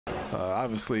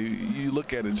Obviously, you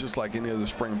look at it just like any other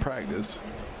spring practice.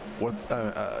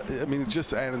 I mean,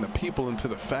 just adding the people into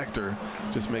the factor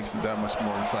just makes it that much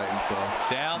more exciting. So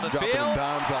down the dropping field,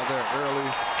 dimes out there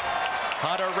early.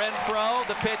 Hunter Renfro,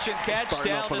 the pitch and catch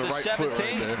down to the right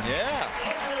 17. Right yeah.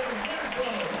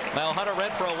 Well, Hunter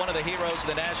Renfro, one of the heroes of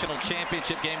the national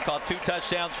championship game, caught 2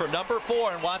 touchdowns from number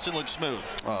 4, and Watson looks smooth.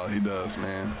 Oh, he does,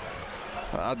 man.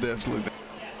 I definitely.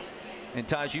 And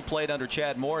Taj, you played under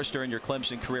Chad Morris during your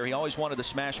Clemson career. He always wanted the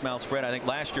smash mouth spread. I think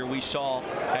last year we saw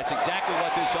that's exactly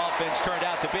what this offense turned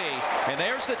out to be. And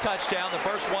there's the touchdown, the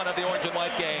first one of the orange and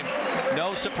white game.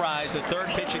 No surprise, the 3rd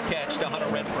pitch and catch to Hunter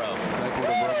Renfro. That's what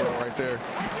a rubber right there.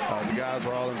 The guys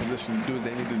were all in position to do what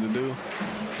they needed to do.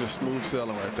 Just smooth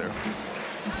sailing right there.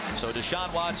 So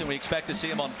Deshaun Watson, we expect to see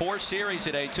him on 4 series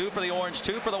today. 2 for the orange,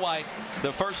 2 for the white.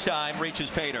 The first time reaches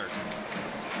pay dirt.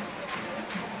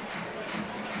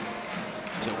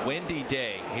 It's a windy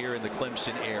day here in the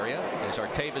Clemson area as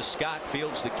Artavis Scott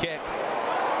fields the kick.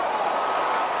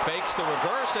 Fakes the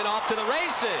reverse and off to the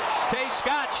races. Tay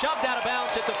Scott shoved out of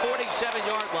bounds at the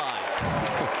 47-yard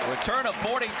line. Return of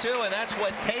 42, and that's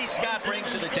what Tay Scott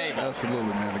brings to the table.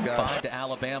 Absolutely, man. The guys. 5 to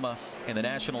Alabama in the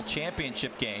national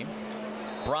championship game.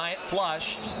 Bryant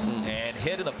flushed and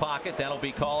hit in the pocket. That'll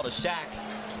be called a sack.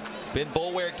 Ben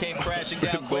Boulware came crashing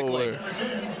down quickly.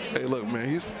 Hey, look,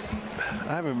 man,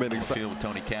 I haven't been excited. Field with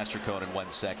Tony Castricone in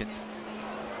 1 second.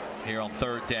 Here on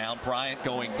 3rd down, Bryant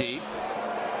going deep.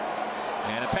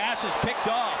 And a pass is picked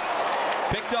off.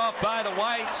 Picked off by the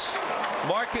Whites.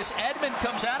 Marcus Edmond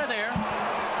comes out of there.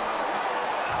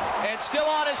 And still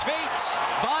on his feet.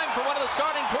 Vying for one of the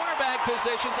starting quarterback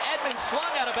positions. Edmond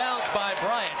slung out of bounds by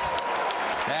Bryant.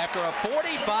 After a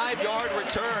 45-yard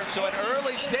return, so an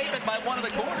early statement by one of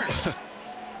the corners.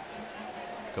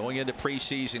 Going into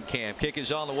preseason camp. Kick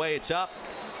is on the way. It's up.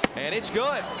 And it's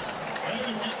good.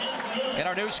 And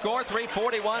our new score,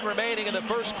 3:41 remaining in the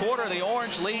first quarter. The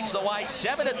orange leads the white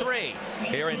 7-3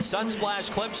 here in Sunsplash,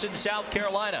 Clemson, South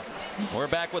Carolina. We're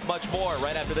back with much more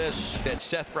right after this. That's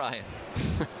Seth Bryant.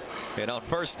 And on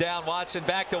 1st down, Watson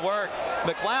back to work.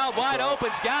 McLeod wide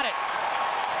open's got it.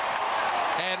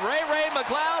 And Ray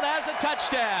McLeod has a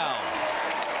touchdown.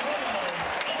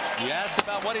 You asked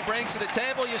about what he brings to the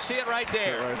table. You see it right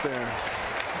there. Right there.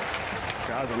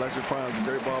 Guys, electrifying. It's a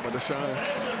great ball by Deshaun.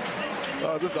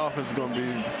 This offense is going to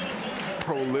be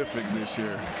prolific this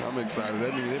year. I'm excited.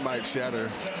 I mean, it might shatter.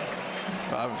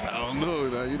 I don't know.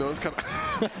 You know, it's kind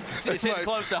of. It's hitting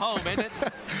close to home, isn't it?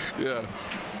 Yeah.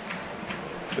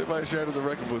 It might shatter the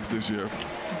record books this year.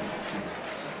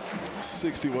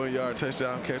 61-yard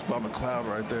touchdown catch by McLeod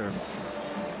right there.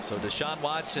 So Deshaun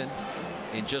Watson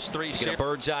in just 3 seconds. Get a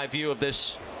bird's eye view of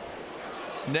this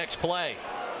next play.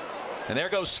 And there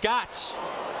goes Scott.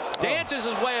 Dances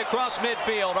his way across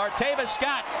midfield. Artavis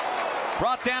Scott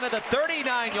brought down to the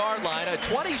 39-yard line. A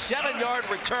 27-yard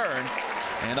return.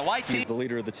 And the white team. He's the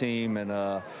leader of the team, and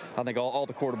I think all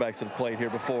the quarterbacks that have played here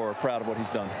before are proud of what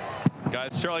he's done.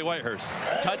 Guys, Charlie Whitehurst.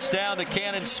 Touchdown to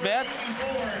Cannon Smith.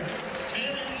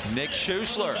 Nick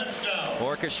Schuessler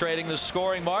orchestrating the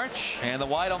scoring march, and the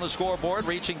white on the scoreboard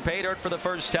reaching pay dirt for the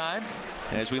first time.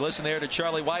 And as we listen there to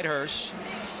Charlie Whitehurst,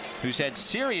 who's had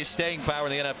serious staying power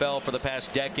in the NFL for the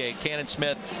past decade. Cannon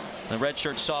Smith, the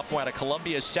redshirt sophomore out of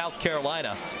Columbia, South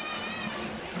Carolina,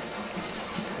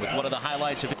 with one of the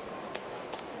highlights of.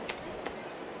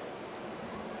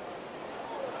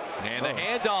 And the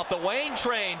handoff, the Wayne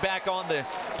train back on the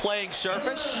playing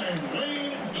surface.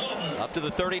 Up to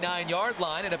the 39-yard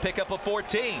line and a pickup of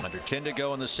 14. Under 10 to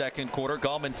go in the second quarter.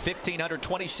 Gallman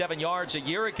 1,527 yards a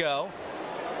year ago.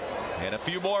 And a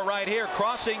few more right here,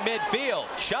 crossing midfield.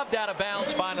 Shoved out of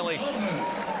bounds finally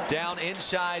down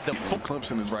inside the.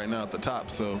 Clemson is right now at the top,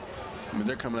 so I mean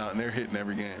they're coming out and they're hitting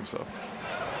every game. So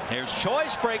there's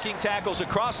Choice breaking tackles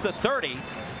across the 30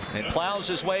 and plows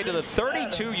his way to the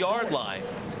 32-yard line.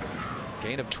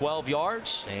 Gain of 12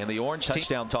 yards, and the orange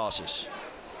touchdown tosses.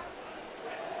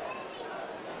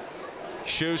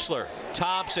 Schuessler,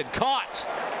 Thompson caught.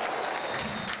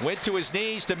 Went to his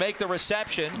knees to make the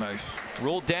reception. Nice.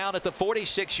 Ruled down at the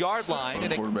 46-yard line.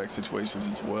 And quarterback situations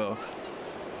as well.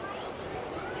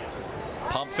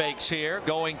 Pump fakes here,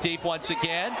 going deep once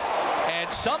again.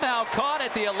 And somehow caught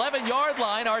at the 11-yard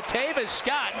line, Artavis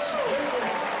Scott.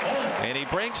 And he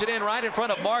brings it in right in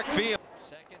front of Mark Field.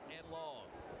 Second and long.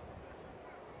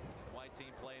 White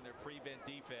team playing their prevent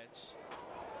defense.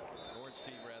 Orange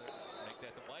team, rather. Make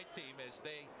that the white team as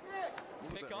they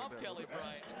pick off Kelly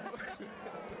Bryant.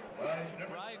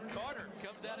 Ryan Carter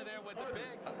comes out of there with the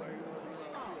pick.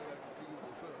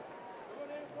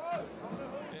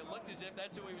 It looked as if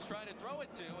that's who he was trying to throw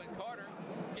it to, and Carter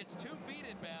gets 2 feet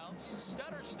in bounds,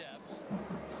 stutter steps.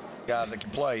 guys that can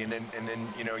play, and then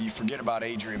you know, you forget about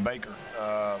Adrian Baker.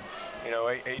 You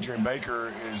know, Adrian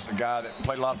Baker is a guy that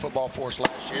played a lot of football for us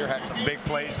last year, had some big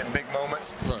plays and big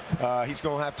moments. Right. He's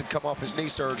going to have to come off his knee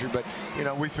surgery, but, you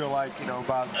know, we feel like, you know,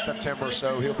 by September or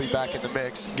so, he'll be back in the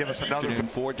mix. Give us another.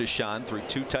 For Deshaun through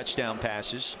 2 touchdown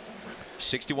passes.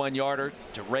 61-yarder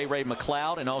to Ray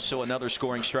McLeod, and also another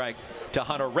scoring strike to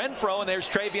Hunter Renfro. And there's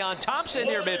Travion Thompson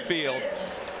near midfield.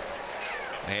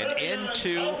 And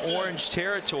into orange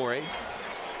territory.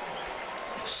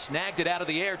 Snagged it out of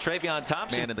the air. Travion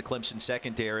Thompson, man in the Clemson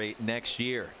secondary next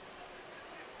year.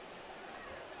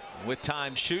 With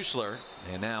time, Schussler,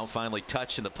 and now finally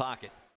touched in the pocket.